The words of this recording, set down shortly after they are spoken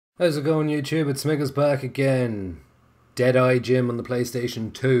How's it going, YouTube? It's Smiggiles back again. Deadeye Gym on the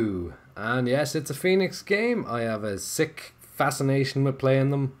PlayStation 2. And yes, it's a Phoenix game. I have a sick fascination with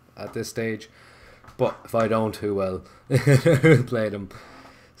playing them at this stage. But if I don't, who will? Play them.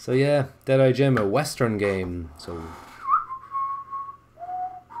 So yeah, Deadeye Gym, a Western game. So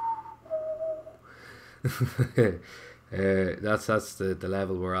that's the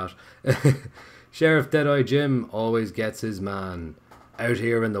level we're at. Sheriff Deadeye Jim always gets his man. Out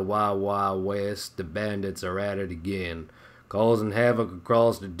here in the Wild Wild West, the bandits are at it again, causing havoc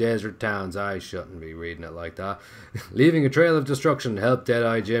across the desert towns. I shouldn't be reading it like that. Leaving a trail of destruction, help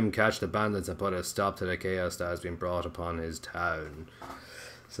Deadeye Jim catch the bandits and put a stop to the chaos that has been brought upon his town.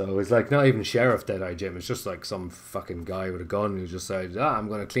 So it's like not even Sheriff Deadeye Jim, it's just like some fucking guy with a gun who just said, I'm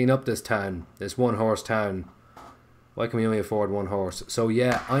going to clean up this town, this one-horse town. Why can we only afford one horse? So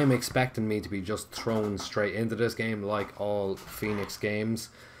yeah, I'm expecting me to be just thrown straight into this game like all Phoenix games.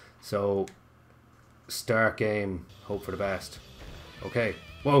 So, start game, hope for the best. Okay,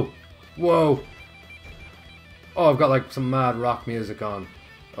 whoa, whoa. Oh, I've got like some mad rock music on.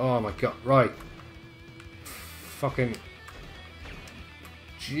 Oh my god, right. Fucking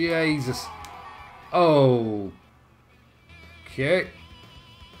Jesus. Oh. Okay.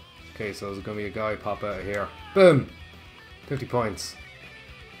 Okay, so there's gonna be a guy pop out of here. Boom! 50 points.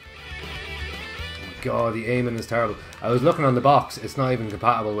 Oh my god, the aiming is terrible. I was looking on the box, it's not even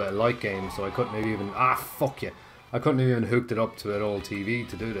compatible with a light game, so I couldn't have even... Ah, fuck you. I couldn't have even hooked it up to an old TV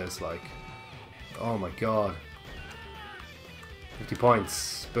to do this, like... Oh my god. 50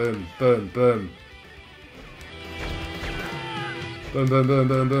 points. Boom, boom, boom. Boom, boom, boom,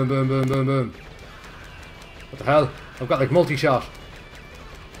 boom, boom, boom, boom, boom, boom. What the hell? I've got like multi-shot.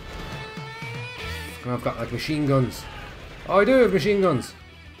 And I've got like machine guns. Oh, I do have machine guns.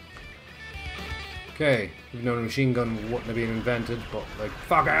 Okay, even though the machine gun wouldn't have been invented, but like,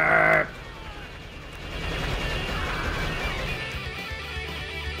 fuck it!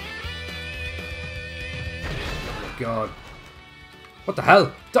 Oh my god. What the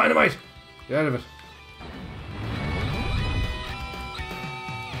hell? Dynamite! Get out of it.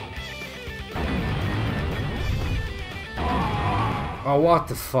 Oh, what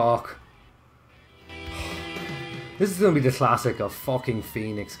the fuck? This is going to be the classic of fucking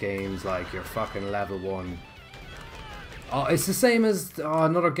Phoenix games, like your fucking level 1. Oh, it's the same as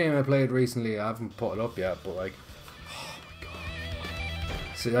another game I played recently. I haven't put it up yet, but like, oh my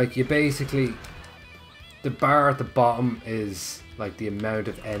god. So like you basically, the bar at the bottom is like the amount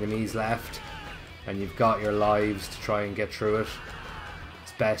of enemies left, and you've got your lives to try and get through it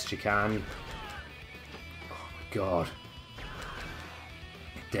as best you can. Oh my god.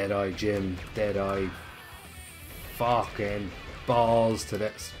 Deadeye Jim, Deadeye. Fucking balls to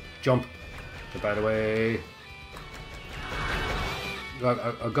this. Jump. Get out of the way.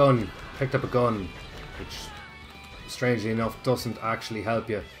 Got a gun. Picked up a gun. Which, strangely enough, doesn't actually help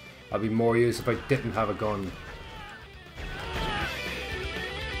you. I'd be more use if I didn't have a gun.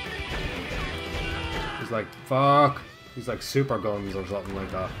 He's like, fuck. He's like super guns or something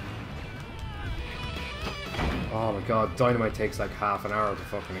like that. Oh my god, dynamite takes like half an hour to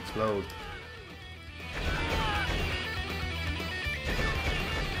fucking explode.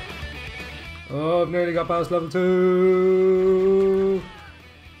 Oh, I've nearly got past level 2.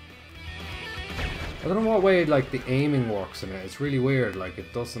 I don't know what way like the aiming works in it. It's really weird. Like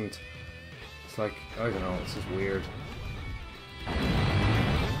it doesn't. It's like I don't know. It's just weird.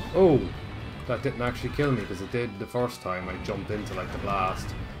 Oh, that didn't actually kill me because it did the first time I jumped into like the blast.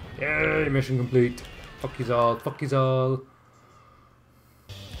 Yay! Mission complete. Fuck yous all. Fuck yous all.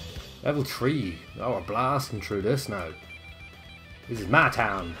 Level 3. Oh, we're blasting through this now. This is my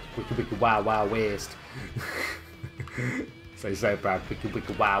town. Wiki wiki wild wild west. So South Park. Wiki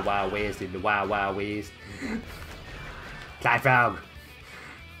wiki wild wild west in the wild wild west. Fly frog.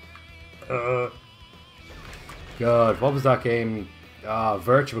 God, what was that game?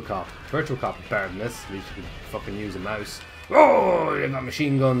 Virtual Cop. Virtual Cop is better than this. At least you could fucking use a mouse. Oh, they got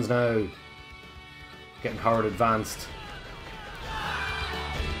machine guns now. Getting hard advanced.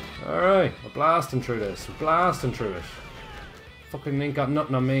 Alright, we're blasting through this. We're blasting through it. Fucking ain't got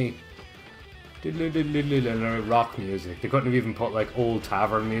nothing on me. And rock music. They couldn't have even put like old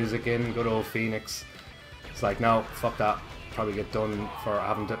tavern music in. Good old Phoenix. It's like, no, fuck that. Probably get done for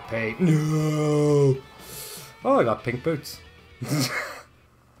having to pay. No. Oh, I got pink boots.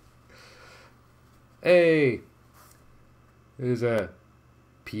 Hey. There's a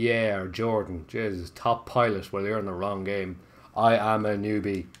Pierre Jordan. Jesus, top pilot. Well, you're in the wrong game. I am a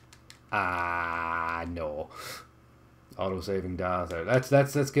newbie. Ah, no. Auto-saving data. Let's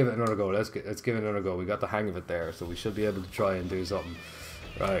give it another go. Let's give it another go. We got the hang of it there, so we should be able to try and do something.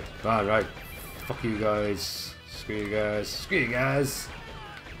 Right, right. Fuck you guys. Screw you guys. Screw you guys.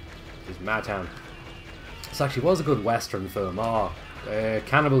 This is my town. This actually was a good Western film. Oh,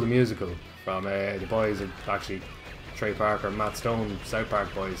 Cannibal the Musical from the boys of actually Trey Parker and Matt Stone, South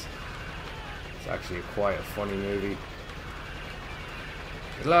Park boys. It's actually quite a funny movie.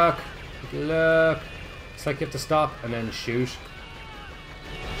 Good luck. Good luck. It's like you have to stop and then shoot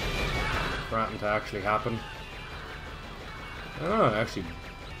for anything to actually happen. Oh, actually,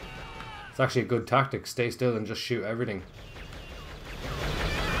 it's actually a good tactic. Stay still and just shoot everything.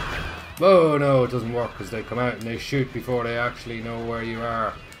 Oh no, it doesn't work because they come out and they shoot before they actually know where you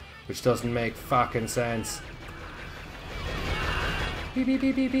are, which doesn't make fucking sense. Beep beep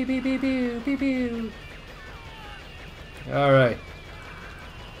beep beep beep beep beep beep beep beep. Alright.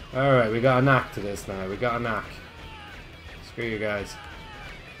 Alright, we got a knack to this now. We got a knack. Screw you guys.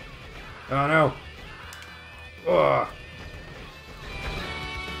 Oh no! Oh!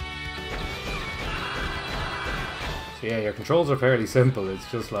 So yeah, your controls are fairly simple. It's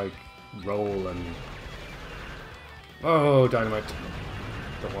just like roll and... Oh, dynamite.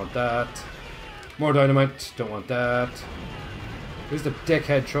 Don't want that. More dynamite. Don't want that. Who's the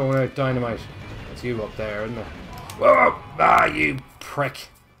dickhead throwing out dynamite? That's you up there, isn't it? Whoa! Ah, you prick!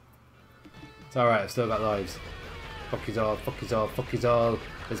 It's alright, I've still got lives. Fuck yous all, fuck yous all, fuck yous all.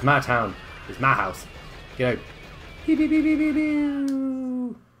 It's my town. It's my house. Get out. Beep, beep, beep, beep, beep,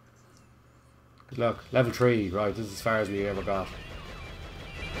 beep. Good luck. Level 3. Right, this is as far as we ever got.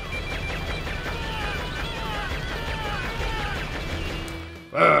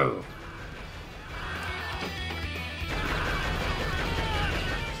 Whoa!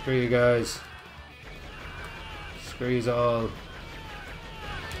 Screw you guys. Screw yous all.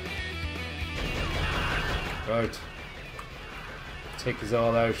 Right. Take yous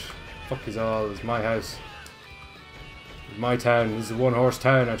all out. Fuck yous all. It's my house. It's my town. This is a one-horse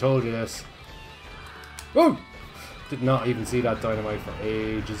town. I told you this. Whoa! Did not even see that dynamite for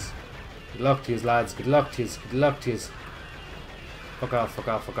ages. Good luck to yous, lads. Good luck to yous. Good luck to yous. Fuck off, fuck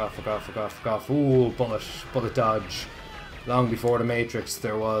off, fuck off, fuck off, fuck off, fuck off. Ooh, bullet dodge. Long before the Matrix,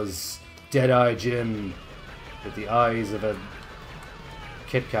 there was Deadeye Jim with the eyes of a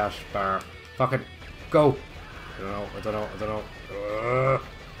Kit Kat bar. Fucking go! I don't know.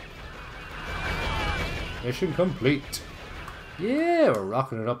 Mission complete. Yeah, we're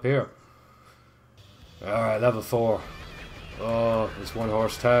rocking it up here. Alright, level 4. Oh, this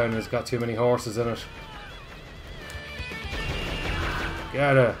one-horse town has got too many horses in it. Get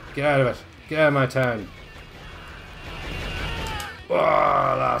out of it. Get out of my town. Oh,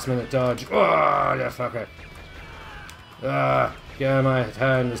 last minute dodge. Oh, yeah, fucker. Get out of my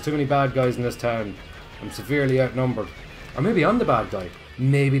town. There's too many bad guys in this town. I'm severely outnumbered. Or maybe I'm the bad guy.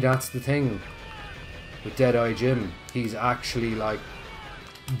 Maybe that's the thing with Deadeye Jim. He's actually like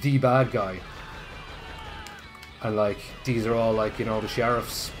the bad guy. And like, these are all like, you know, the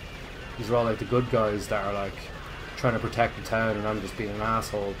sheriffs. These are all like the good guys that are like trying to protect the town, and I'm just being an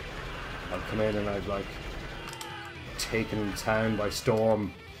asshole. I've come in and I've like taken the town by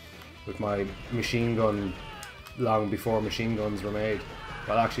storm with my machine gun long before machine guns were made.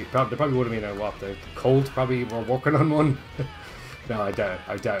 Well, actually, there probably would have been the Colt probably were working on one. No, I doubt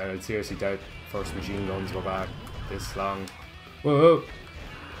it. I seriously doubt first machine guns were back this long. Whoa!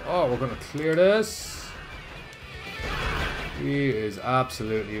 Oh, we're gonna clear this. He is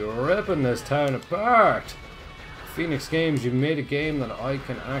absolutely ripping this town apart. Phoenix Games, you made a game that I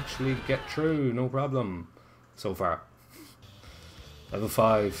can actually get through, no problem. So far. Level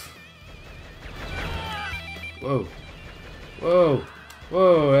 5. Whoa. Whoa.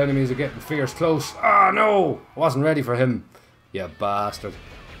 Whoa, enemies are getting fierce close. Ah, no! Wasn't ready for him. You bastard.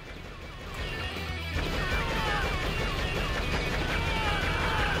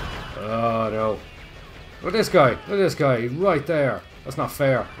 Oh, no. Look at this guy. Look at this guy. He's right there. That's not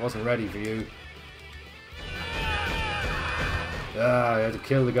fair. Wasn't ready for you. Ah, I had to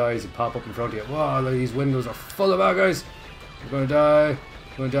kill the guys that pop up in front of you. Wow, these windows are full of bad guys. I'm gonna die.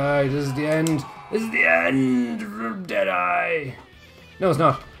 I'm gonna die. This is the end. This is the end of Deadeye. No, it's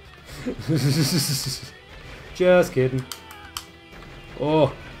not. Just kidding.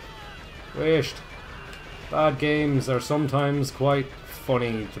 Oh, wished. Bad games are sometimes quite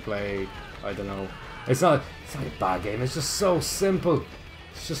funny to play. I don't know. It's not a bad game. It's just so simple.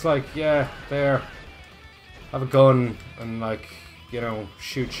 It's just like, yeah, there. Have a gun and like, you know,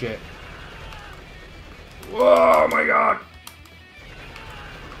 shoot shit. Oh my god!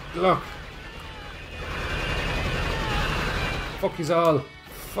 Look. Fuck yous all.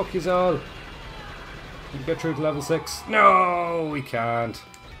 Fuck yous all. Can we get through to level 6? No, we can't.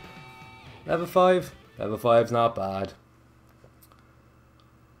 Level 5? Level 5's not bad.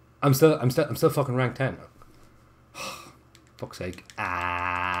 I'm still fucking rank 10. Fuck's sake.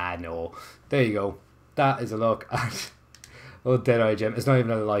 No. There you go. That is a look at Deadeye Jim. It's not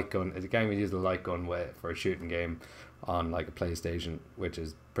even a light gun. It's a game we use a light gun with for a shooting game on like a PlayStation, which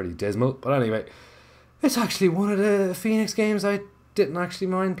is pretty dismal. But anyway, it's actually one of the Phoenix games I didn't actually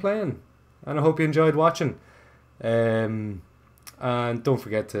mind playing, and I hope you enjoyed watching. And don't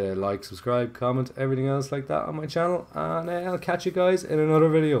forget to like, subscribe, comment, everything else like that on my channel, and I'll catch you guys in another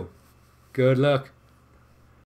video. Good luck.